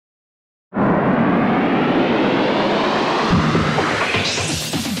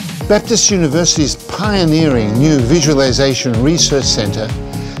Baptist University's pioneering new Visualization Research Centre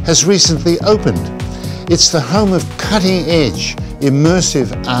has recently opened. It's the home of cutting-edge,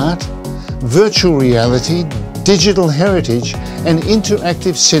 immersive art, virtual reality, digital heritage and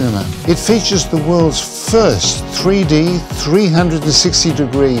interactive cinema. It features the world's first 3D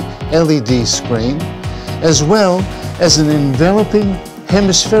 360-degree LED screen, as well as an enveloping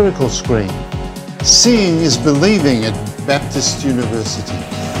hemispherical screen. Seeing is believing at Baptist University.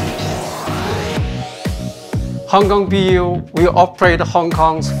 HKBU will operate Hong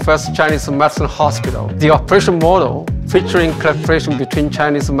Kong's first Chinese medicine hospital. The operation model featuring collaboration between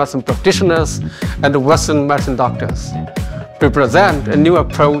Chinese medicine practitioners and Western medicine doctors represent a new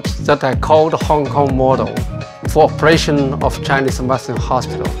approach that I call the Hong Kong model for operation of Chinese medicine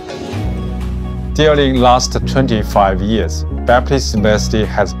hospital. During the last 25 years, Baptist University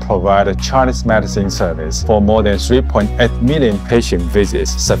has provided Chinese medicine service for more than 3.8 million patient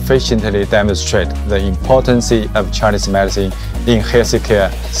visits, sufficiently demonstrate the importance of Chinese medicine in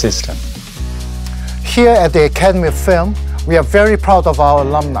healthcare system. Here at the Academy of Film, we are very proud of our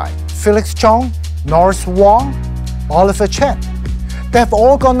alumni, Felix Chong, Norris Wong, Oliver Chen. They have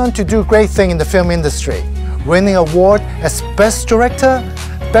all gone on to do great things in the film industry, winning award as Best Director,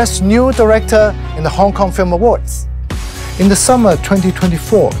 Best New Director in the Hong Kong Film Awards. In the summer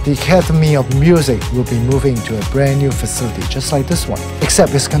 2024, the Academy of Music will be moving to a brand new facility just like this one,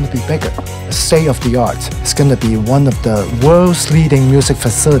 except it's going to be bigger. A state-of-the-art. It's going to be one of the world's leading music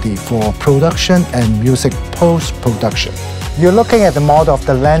facility for production and music post-production. You're looking at the model of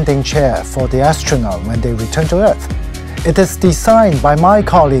the landing chair for the astronaut when they return to Earth. It is designed by my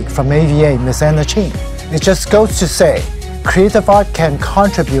colleague from AVA, Ms. Anna Ching. It just goes to say, creative art can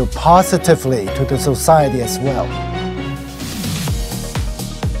contribute positively to the society as well.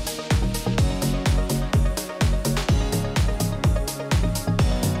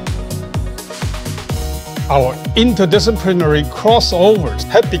 Our interdisciplinary crossovers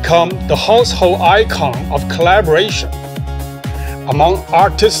have become the household icon of collaboration among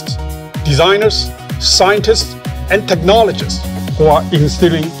artists, designers, scientists, and technologists who are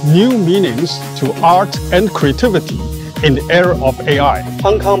instilling new meanings to art and creativity in the era of AI.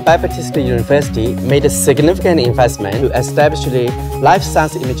 Hong Kong Baptist University made a significant investment to establish the Life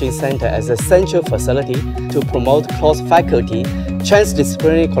Science Imaging Center as a central facility to promote cross-faculty,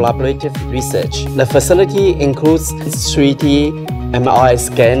 transdisciplinary collaborative research. The facility includes 3D, MRI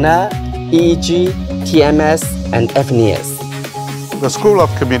scanner, EEG, TMS, and FNES. The School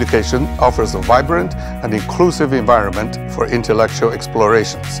of Communication offers a vibrant and inclusive environment for intellectual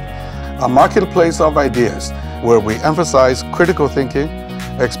explorations, a marketplace of ideas where we emphasize critical thinking,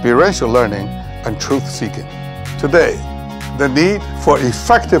 experiential learning, and truth-seeking. Today, the need for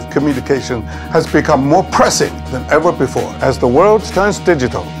effective communication has become more pressing than ever before. As the world turns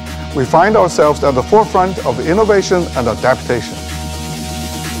digital, we find ourselves at the forefront of innovation and adaptation.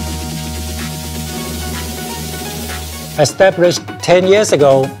 Established 10 years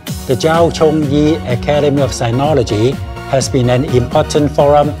ago, the Zhao Chong Yi Academy of Sinology has been an important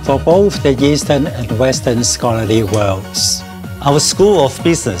forum for both the Eastern and Western scholarly worlds. Our School of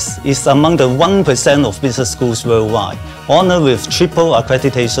Business is among the 1% of business schools worldwide, honored with triple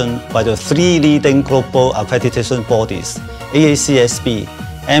accreditation by the 3 leading global accreditation bodies, AACSB,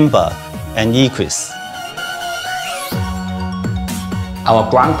 AMBA, and EQUIS. Our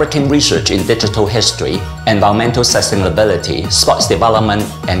groundbreaking research in digital history, environmental sustainability, sports development,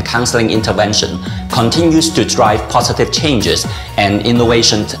 and counseling intervention continues to drive positive changes and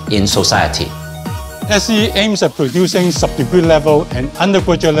innovation in society. SE aims at producing sub-degree level and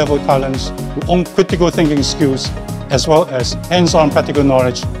undergraduate level talents who own critical thinking skills as well as hands-on practical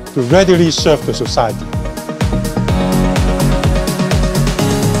knowledge to readily serve the society.